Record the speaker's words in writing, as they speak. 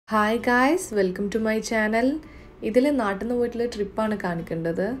Hi guys, welcome to my channel. ഇതിൽ നാട്ടിൽ നിന്ന് പോയിട്ടുള്ള ട്രിപ്പാണ്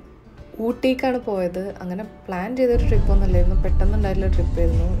കാണിക്കേണ്ടത്. ഊട്ടിക്കാണ് പോയത്. അങ്ങനെ പ്ലാൻ ചെയ്തൊരു ട്രിപ്പൊന്നും അല്ലായിരുന്നു, പെട്ടെന്നുണ്ടായിട്ടുള്ള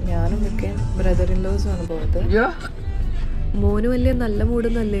ട്രിപ്പായിരുന്നു. ഞാനും മിക്കയും ബ്രദർ ഇൻ ലോസും ആണ് പോയത്. മോന് വലിയ നല്ല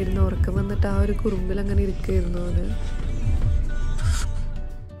മൂഡൊന്നും അല്ലായിരുന്നു, ഉറക്കം വന്നിട്ട് ആ ഒരു കുറുമ്പിൽ അങ്ങനെ ഇരിക്കുകയായിരുന്നു അവന്.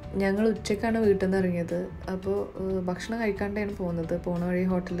 ഞങ്ങൾ ഉച്ചക്കാണ് വീട്ടിൽ നിന്ന് ഇറങ്ങിയത്. അപ്പോൾ ഭക്ഷണം കഴിക്കാണ്ടാണ് പോകുന്നത്, പോണ വഴി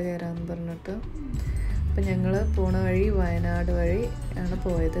ഹോട്ടലിൽ കയറാമെന്ന് പറഞ്ഞിട്ട്. അപ്പം ഞങ്ങൾ പോണ വഴി വയനാട് വഴി ആണ്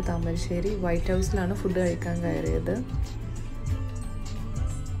പോയത്. താമരശ്ശേരി വൈറ്റ് ഹൗസിലാണ് ഫുഡ് കഴിക്കാൻ കയറിയത്.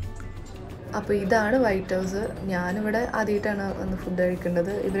 അപ്പോൾ ഇതാണ് വൈറ്റ് ഹൗസ്. ഞാനിവിടെ ആദ്യമായിട്ടാണ് വന്ന് ഫുഡ്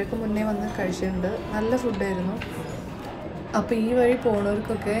കഴിക്കേണ്ടത്. ഇവരൊക്കെ മുന്നേ വന്ന് കഴിച്ചിട്ടുണ്ട്, നല്ല ഫുഡായിരുന്നു. അപ്പോൾ ഈ വഴി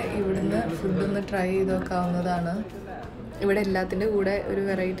പോണവർക്കൊക്കെ ഇവിടുന്ന് ഫുഡൊന്ന് ട്രൈ ചെയ്ത് നോക്കാവുന്നതാണ്. ഇവിടെ എല്ലാത്തിൻ്റെ കൂടെ ഒരു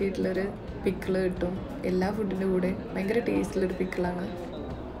വെറൈറ്റി ആയിട്ടുള്ളൊരു പിക്കിൾ കിട്ടും. എല്ലാ ഫുഡിൻ്റെ കൂടെ ഭയങ്കര ടേസ്റ്റുള്ളൊരു പിക്കിളാണ്.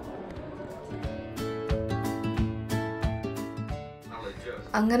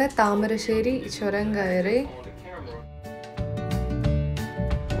 അങ്ങനെ താമരശ്ശേരി ചുരം കയറി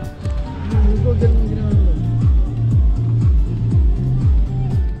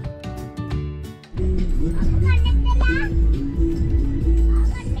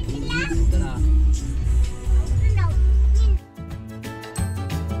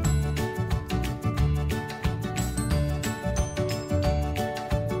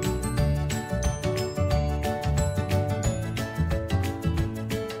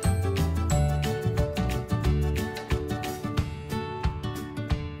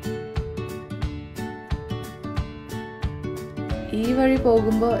ഈ വഴി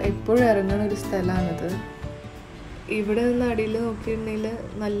പോകുമ്പോൾ എപ്പോഴും ഇറങ്ങുന്ന ഒരു സ്ഥലമാണിത്. ഇവിടെ നിന്ന് അടിയിൽ നോക്കിയിട്ടുണ്ടെങ്കിൽ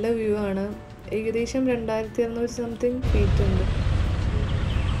നല്ല വ്യൂ ആണ്. ഏകദേശം 2200 സംതിങ് ഫീറ്റ് ഉണ്ട്.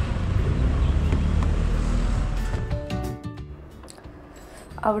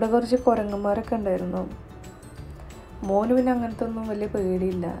 അവിടെ കുറച്ച് കുരങ്ങന്മാരൊക്കെ ഉണ്ടായിരുന്നു. മോന് പിന്നെ അങ്ങനത്തെ ഒന്നും വലിയ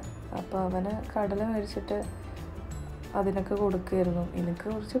പേടിയില്ല. അപ്പോൾ അവന് കടല മേടിച്ചിട്ട് അതിനൊക്കെ കൊടുക്കുമായിരുന്നു. എനിക്ക്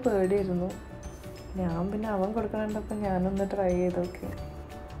കുറച്ച് പേടിയായിരുന്നു. ഞാൻ പിന്നെ അവൻ കൊടുക്കണുണ്ടപ്പോൾ ഞാനൊന്ന് ട്രൈ ചെയ്ത് നോക്കി.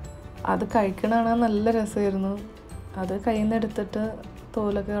 അത് കഴിക്കണതാണ് നല്ല രസമായിരുന്നു. അത് കയ്യിൽ നിന്ന് എടുത്തിട്ട്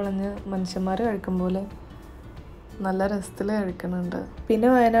തോലൊക്കെ കളഞ്ഞ് മനുഷ്യന്മാർ കഴിക്കും പോലെ നല്ല രസത്തിൽ കഴിക്കുന്നുണ്ട്. പിന്നെ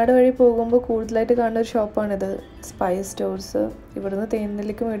വയനാട് വഴി പോകുമ്പോൾ കൂടുതലായിട്ട് കാണുന്ന ഒരു ഷോപ്പാണിത്, സ്പൈസ് സ്റ്റോഴ്സ്. ഇവിടുന്ന്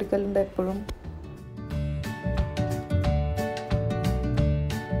തേൻനെല്ലിക്ക് മേടിക്കലുണ്ട് എപ്പോഴും.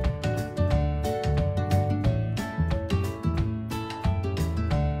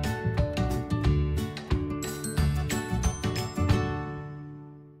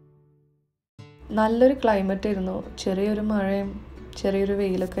 നല്ലൊരു ക്ലൈമറ്റ് ആയിരുന്നു. ചെറിയൊരു മഴയും ചെറിയൊരു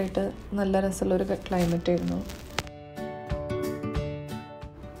വെയിലൊക്കെ ആയിട്ട് നല്ല രസമുള്ളൊരു ക്ലൈമറ്റ് ആയിരുന്നു.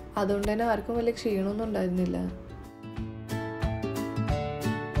 അതുകൊണ്ട് തന്നെ ആർക്കും വലിയ ക്ഷീണമൊന്നും ഉണ്ടായിരുന്നില്ല.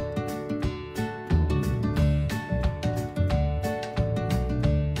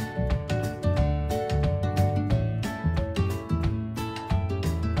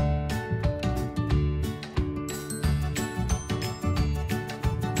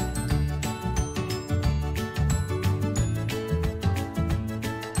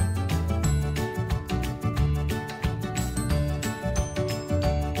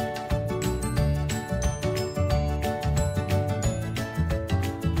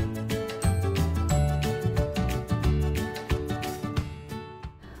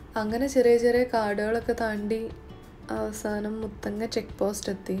 അങ്ങനെ ചെറിയ ചെറിയ കാടുകളൊക്കെ താണ്ടി അവസാനം മുത്തങ്ങ ചെക്ക് പോസ്റ്റ്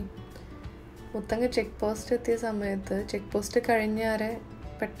എത്തി. മുത്തങ്ങ ചെക്ക് പോസ്റ്റ് എത്തിയ സമയത്ത് ചെക്ക് പോസ്റ്റ് കഴിഞ്ഞാരെ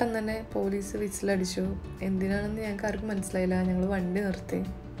പെട്ടെന്ന് തന്നെ പോലീസ് വിസിലടിച്ചു. എന്തിനാണെന്ന് ഞങ്ങൾക്ക് ആർക്കും മനസ്സിലായില്ല. ഞങ്ങൾ വണ്ടി നിർത്തി.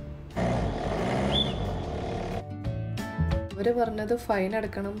 അവർ പറഞ്ഞത് ഫൈൻ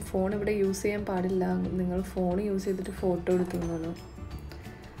അടക്കണം, ഫോൺ ഇവിടെ യൂസ് ചെയ്യാൻ പാടില്ല, നിങ്ങൾ ഫോൺ യൂസ് ചെയ്തിട്ട് ഫോട്ടോ എടുത്തുള്ളൂ.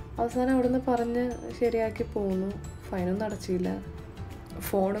 അവസാനം അവിടെ നിന്ന് പറഞ്ഞ് ശരിയാക്കി പോന്നു. ഫൈനൊന്നും അടച്ചില്ല.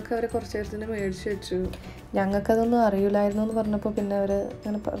 ഫോണൊക്കെ അവർ കുറച്ച് നേരത്തിന് മേടിച്ച് വെച്ചു. ഞങ്ങൾക്കതൊന്നും അറിയില്ലായിരുന്നു എന്ന് പറഞ്ഞപ്പോൾ പിന്നെ അവർ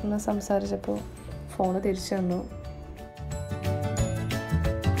ഇങ്ങനെ പറഞ്ഞ് സംസാരിച്ചപ്പോൾ ഫോണ് തിരിച്ചു തന്നു.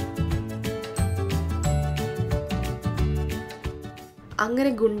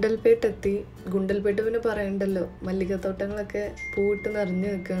 അങ്ങനെ ഗുണ്ടൽപേട്ട് എത്തി. ഗുണ്ടൽപേട്ട് പിന്നെ പറയണ്ടല്ലോ, മല്ലികത്തോട്ടങ്ങളൊക്കെ പൂവിട്ട് നിറഞ്ഞു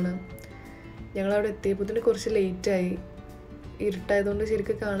നിൽക്കുകയാണ്. ഞങ്ങളവിടെ എത്തിയപ്പോൾ കുറച്ച് ലേറ്റായി. ഇരുട്ടായതുകൊണ്ട്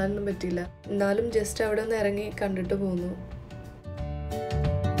ശരിക്കും കാണാനൊന്നും പറ്റിയില്ല. എന്നാലും ജസ്റ്റ് അവിടെ ഒന്ന് ഇറങ്ങി കണ്ടിട്ട് പോന്നു.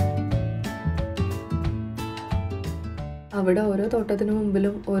 അവിടെ ഓരോ തോട്ടത്തിന്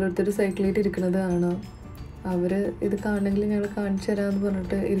മുമ്പിലും ഓരോരുത്തർ സൈക്കിളായിട്ട് ഇരിക്കുന്നത് കാണാം. അവർ ഇത് കാണണമെങ്കിൽ ഞങ്ങൾ കാണിച്ചു തരാമെന്ന്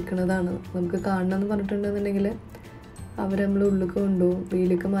പറഞ്ഞിട്ട് ഇരിക്കുന്നതാണ്. നമുക്ക് കാണണമെന്ന് പറഞ്ഞിട്ടുണ്ടെന്നുണ്ടെങ്കിൽ അവർ നമ്മൾ ഉള്ളിലേക്ക് കൊണ്ടുപോകും.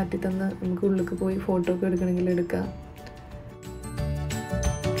 വെയിലൊക്കെ മാറ്റി തന്ന് നമുക്ക് ഉള്ളിലേക്ക് പോയി ഫോട്ടോ ഒക്കെ എടുക്കണമെങ്കിൽ എടുക്കാം.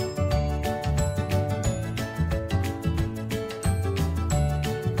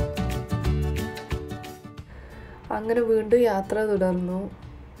 അങ്ങനെ വീണ്ടും യാത്ര തുടർന്നു.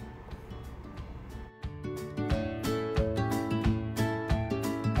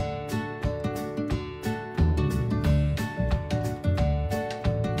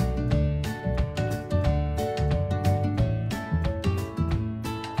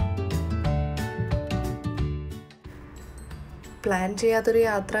 പ്ലാൻ ചെയ്യാത്തൊരു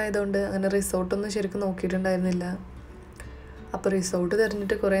യാത്ര ആയതുകൊണ്ട് അങ്ങനെ റിസോർട്ടൊന്നും ശരിക്കും നോക്കിയിട്ടുണ്ടായിരുന്നില്ല. അപ്പോൾ റിസോർട്ട്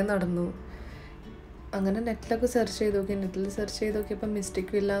തിരഞ്ഞിട്ട് കുറേ നടന്നു. അങ്ങനെ നെറ്റിലൊക്കെ സെർച്ച് ചെയ്ത് നോക്കി. നെറ്റിൽ സെർച്ച് ചെയ്ത് നോക്കിയപ്പോൾ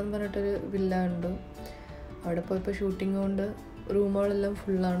മിസ്റ്റിക് വില്ല എന്ന് പറഞ്ഞിട്ടൊരു വില്ല ഉണ്ട്. അവിടെ പോയപ്പോൾ ഷൂട്ടിംഗ് കൊണ്ട് റൂമുകളെല്ലാം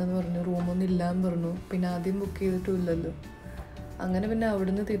ഫുള്ളാണെന്ന് പറഞ്ഞു, റൂമൊന്നും ഇല്ലയെന്ന് പറഞ്ഞു. പിന്നെ ആദ്യം ബുക്ക് ചെയ്തിട്ടുമില്ലല്ലോ. അങ്ങനെ പിന്നെ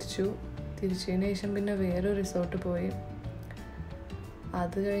അവിടുന്ന് തിരിച്ചതിന് ശേഷം പിന്നെ വേറൊരു റിസോർട്ട് പോയി.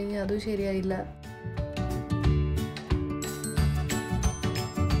 അത് കഴിഞ്ഞ് അതും ശരിയായില്ല.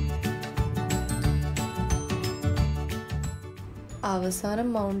 അവസാനം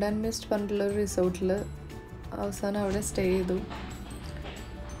മൗണ്ട് ആൻഡ് മിസ്റ്റ് പറഞ്ഞിട്ടുള്ളൊരു റിസോർട്ടിൽ അവസാനം അവിടെ സ്റ്റേ ചെയ്തു.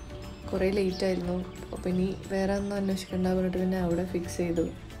 കുറേ ലേറ്റായിരുന്നു. അപ്പോൾ ഇനി വേറെ ഒന്നും അന്വേഷിക്കേണ്ട പറഞ്ഞിട്ട് പിന്നെ അവിടെ ഫിക്സ് ചെയ്തു.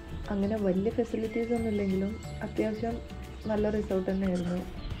 അങ്ങനെ വലിയ ഫെസിലിറ്റീസ് ഒന്നും ഇല്ലെങ്കിലും അത്യാവശ്യം നല്ല റിസോർട്ട് തന്നെയായിരുന്നു.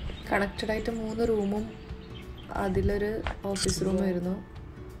 കണക്റ്റഡായിട്ട് 3 റൂമും അതിലൊരു ഓഫീസ് റൂമായിരുന്നു.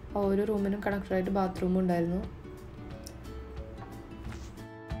 ഓരോ റൂമിനും കണക്റ്റഡായിട്ട് ബാത്റൂമും ഉണ്ടായിരുന്നു.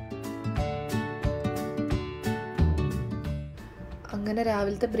 അങ്ങനെ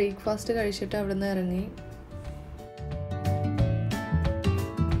രാവിലത്തെ ബ്രേക്ക്ഫാസ്റ്റ് കഴിച്ചിട്ട് അവിടെ നിന്ന് ഇറങ്ങി.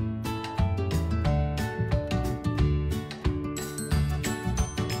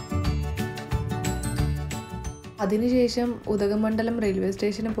 അതിനുശേഷം ഉദകമണ്ഡലം റെയിൽവേ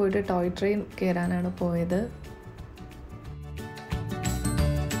സ്റ്റേഷനിൽ പോയിട്ട് ടോയ് ട്രെയിൻ കയറാനാണ് പോയത്.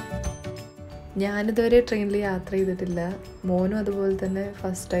 ഞാനിതുവരെ ട്രെയിനിൽ യാത്ര ചെയ്തിട്ടില്ല. മോനും അതുപോലെ തന്നെ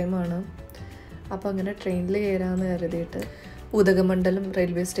ഫസ്റ്റ് ടൈമാണ്. അപ്പോൾ അങ്ങനെ ട്രെയിനിൽ കയറാമെന്ന് കരുതിയിട്ട് ഉദകമണ്ഡലം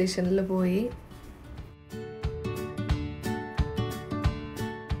റെയിൽവേ സ്റ്റേഷനിൽ പോയി.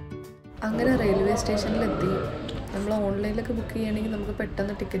 അങ്ങനെ റെയിൽവേ സ്റ്റേഷനിലെത്തി. നമ്മൾ ഓൺലൈനിലൊക്കെ ബുക്ക് ചെയ്യുകയാണെങ്കിൽ നമുക്ക്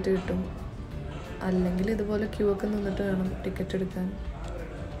പെട്ടെന്ന് ടിക്കറ്റ് കിട്ടും. അല്ലെങ്കിൽ ഇതുപോലെ ക്യൂ ഒക്കെ നിന്നിട്ട് വേണം ടിക്കറ്റ് എടുക്കാൻ.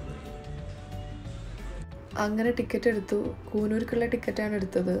 അങ്ങനെ ടിക്കറ്റ് എടുത്തു. കൂനൂർക്കുള്ള ടിക്കറ്റാണ്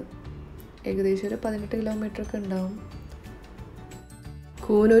എടുത്തത്. ഏകദേശം ഒരു 18 കിലോമീറ്ററൊക്കെ ഉണ്ടാവും.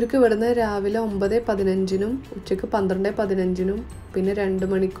 കൂനൂർക്ക് ഇവിടുന്ന് രാവിലെ 9:15-നും ഉച്ചയ്ക്ക് 12:15-നും പിന്നെ 2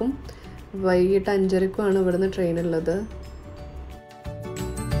 മണിക്കും വൈകിട്ട് 5:30-ക്കുമാണ് ഇവിടുന്ന് ട്രെയിൻ ഉള്ളത്.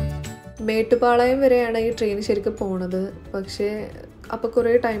 മേട്ടുപ്പാളയം വരെയാണ് ഈ ട്രെയിൻ ശരിക്കും പോണത്. പക്ഷേ അപ്പോൾ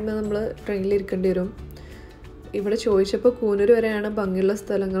കുറേ ടൈം നമ്മൾ ട്രെയിനിൽ ഇരിക്കേണ്ടി വരും. ഇവിടെ ചോദിച്ചപ്പോൾ കൂനൂർ വരെയാണ് ഭംഗിയുള്ള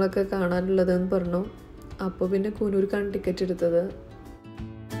സ്ഥലങ്ങളൊക്കെ കാണാനുള്ളതെന്ന് പറഞ്ഞു. അപ്പോൾ പിന്നെ കൂനൂർക്കാണ് ടിക്കറ്റ് എടുത്തത്.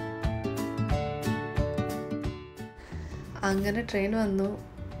 അങ്ങനെ ട്രെയിൻ വന്നു.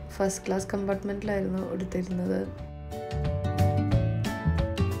 ഫസ്റ്റ് ക്ലാസ് കമ്പാർട്ട്മെൻറ്റിലായിരുന്നു എടുത്തിരുന്നത്.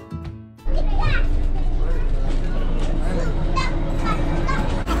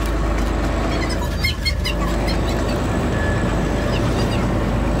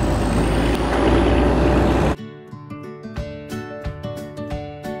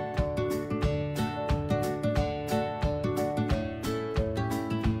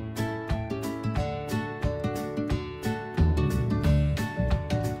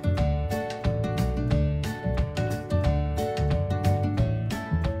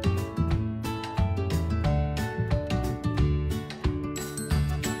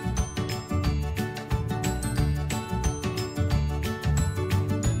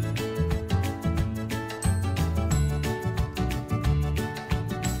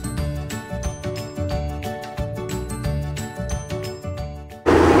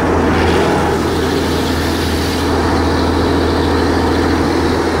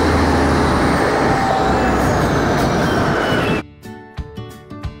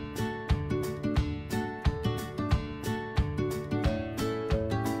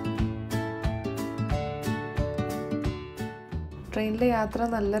 ട്രെയിനിലെ യാത്ര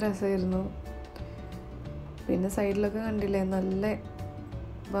നല്ല രസമായിരുന്നു. പിന്നെ സൈഡിലൊക്കെ കണ്ടില്ലേ, നല്ല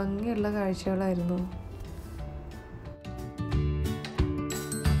ഭംഗിയുള്ള കാഴ്ചകളായിരുന്നു.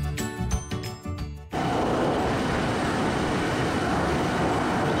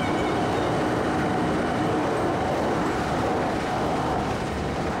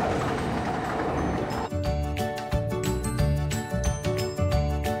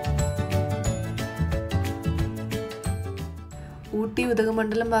 ഊട്ടി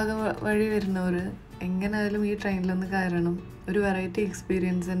ഉദകമണ്ഡലം ഭാഗം വഴി വരുന്നവർ എങ്ങനെയായാലും ഈ ട്രെയിനിലൊന്ന് കയറണം. ഒരു വെറൈറ്റി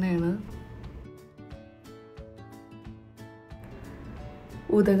എക്സ്പീരിയൻസ് തന്നെയാണ്.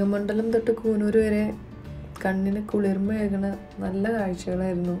 ഉദകമണ്ഡലം തൊട്ട് കൂനൂർ വരെ കണ്ണിന് കുളിർമയേകണ നല്ല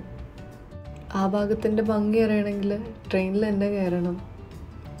കാഴ്ചകളായിരുന്നു. ആ ഭാഗത്തിൻ്റെ ഭംഗി അറിയണമെങ്കിൽ ട്രെയിനിൽ തന്നെ കയറണം.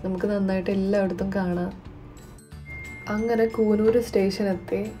 നമുക്ക് നന്നായിട്ട് എല്ലായിടത്തും കാണാം. അങ്ങനെ കൂനൂർ സ്റ്റേഷൻ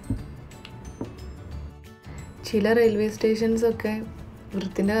എത്തി. ചില റെയിൽവേ സ്റ്റേഷൻസൊക്കെ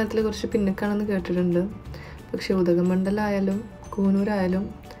വൃത്തിൻ്റെ കാര്യത്തിൽ കുറച്ച് പിന്നോക്കാണെന്ന് കേട്ടിട്ടുണ്ട്. പക്ഷേ ഉദകമണ്ഡലമായാലും കൂനൂരായാലും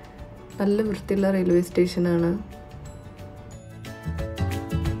നല്ല വൃത്തിയുള്ള റെയിൽവേ സ്റ്റേഷനാണ്.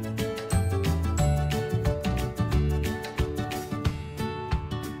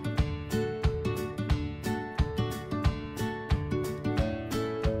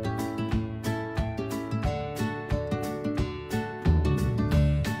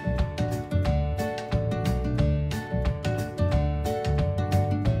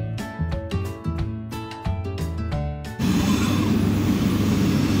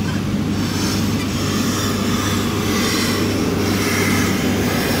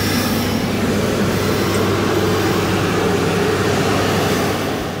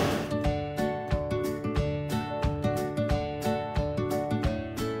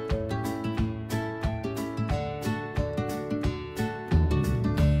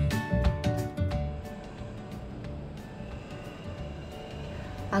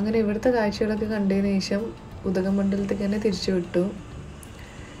 അങ്ങനെ ഇവിടുത്തെ കാഴ്ചകളൊക്കെ കണ്ടതിന് ശേഷം ഉദകമണ്ഡലത്തേക്ക് തന്നെ തിരിച്ചു വിട്ടു.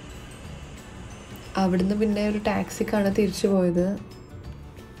 അവിടുന്ന് പിന്നെ ഒരു ടാക്സിക്കാണ് തിരിച്ചു പോയത്.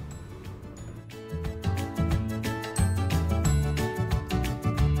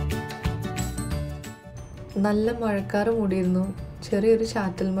 നല്ല മഴക്കാറ് മൂടിയിരുന്നു. ചെറിയൊരു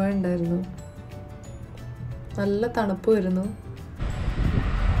ചാറ്റൽ മഴ ഉണ്ടായിരുന്നു. നല്ല തണുപ്പ് വരുന്നു.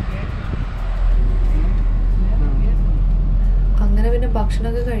 അങ്ങനെ പിന്നെ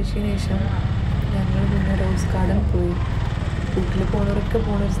ഭക്ഷണമൊക്കെ കഴിച്ചതിന് ശേഷം ഞങ്ങൾ പിന്നെ റോസ് ഗാർഡൻ പോയി. ഊട്ടിയിൽ പോണവരൊക്കെ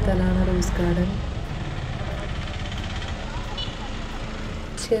പോണൊരു സ്ഥലമാണ് റോസ് ഗാർഡൻ.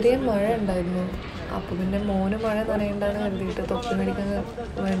 ചെറിയ മഴ ഉണ്ടായിരുന്നു. അപ്പോൾ പിന്നെ മോന് മഴ നനയണ്ടെന്ന് കരുതിയിട്ട് തൊപ്പി മേടിക്കാൻ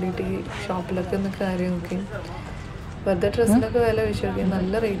വേണ്ടിയിട്ട് ഈ ഷോപ്പിലൊക്കെ ഒന്ന് കയറി നോക്കി. വെറുതെ ഡ്രസ്സിനൊക്കെ വില വെച്ച് നോക്കി.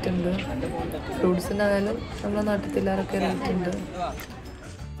 നല്ല റേറ്റ് ഉണ്ട്. ഫ്രൂട്ട്സിനായാലും നമ്മുടെ നാട്ടിലെല്ലാവരൊക്കെ റേറ്റ് ഉണ്ട്.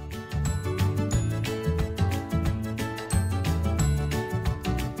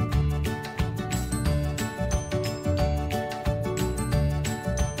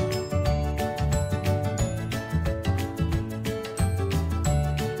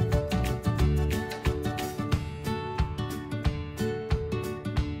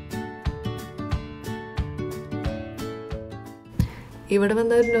 ഇവിടെ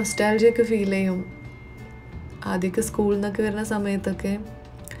വന്ന ഒരു നൊസ്റ്റാൾജിയൊക്കെ ഫീൽ ചെയ്യും. ആദ്യമൊക്കെ സ്കൂളിൽ നിന്നൊക്കെ വരുന്ന സമയത്തൊക്കെ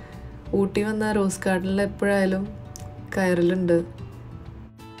ഊട്ടി വന്ന റോസ് ഗാർഡനിൽ എപ്പോഴായാലും കയറലുണ്ട്.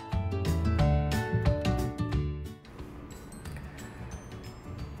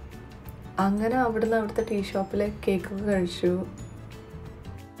 അങ്ങനെ അവിടുത്തെ ടീ ഷോപ്പിലെ കേക്കൊക്കെ കഴിച്ചു.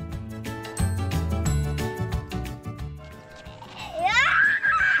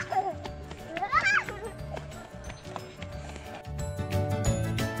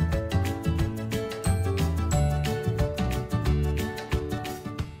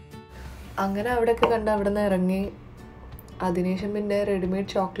 അങ്ങനെ അവിടെയൊക്കെ കണ്ട് അവിടെ നിന്ന് ഇറങ്ങി. അതിനുശേഷം പിന്നെ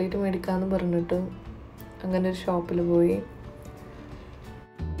റെഡിമെയ്ഡ് ചോക്ലേറ്റ് മേടിക്കാമെന്ന് പറഞ്ഞിട്ട് അങ്ങനെ ഒരു ഷോപ്പിൽ പോയി.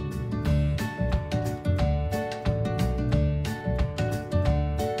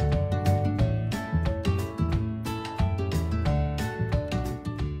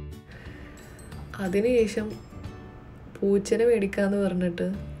 അതിനുശേഷം പൂച്ചനെ മേടിക്കാമെന്ന് പറഞ്ഞിട്ട്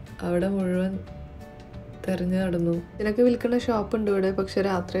അവിടെ മുഴുവൻ തിരഞ്ഞു നടന്നു. ഇതിനൊക്കെ വിൽക്കുന്ന ഷോപ്പുണ്ട് ഇവിടെ. പക്ഷെ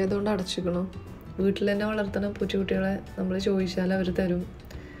രാത്രി ആയതുകൊണ്ട് അടച്ചിക്കണം. വീട്ടിൽ തന്നെ വളർത്തുന്ന പൂച്ചക്കുട്ടികളെ നമ്മൾ ചോദിച്ചാൽ അവർ തരും.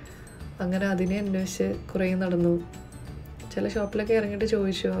 അങ്ങനെ അതിനെ അന്വേഷിച്ച് കുറേ നടന്നു. ചില ഷോപ്പിലൊക്കെ ഇറങ്ങിയിട്ട്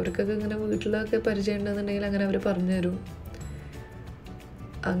ചോദിച്ചു. അവർക്കൊക്കെ ഇങ്ങനെ വീട്ടിലൊക്കെ പരിചയം ഉണ്ടെന്നുണ്ടെങ്കിൽ അങ്ങനെ അവർ പറഞ്ഞു തരും.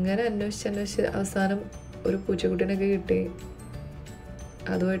 അങ്ങനെ അന്വേഷിച്ച് അവസാനം ഒരു പൂച്ചക്കുട്ടീനൊക്കെ കിട്ടി.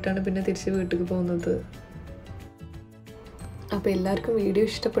 അതുമായിട്ടാണ് പിന്നെ തിരിച്ച് വീട്ടിലേക്ക് പോകുന്നത്. അപ്പോൾ എല്ലാവർക്കും വീഡിയോ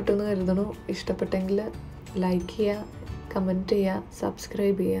ഇഷ്ടപ്പെട്ടു എന്ന് കരുതണു. ഇഷ്ടപ്പെട്ടെങ്കിൽ ലൈക്ക് ചെയ്യുക, കമൻറ്റ് ചെയ്യുക,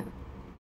 സബ്സ്ക്രൈബ് ചെയ്യുക.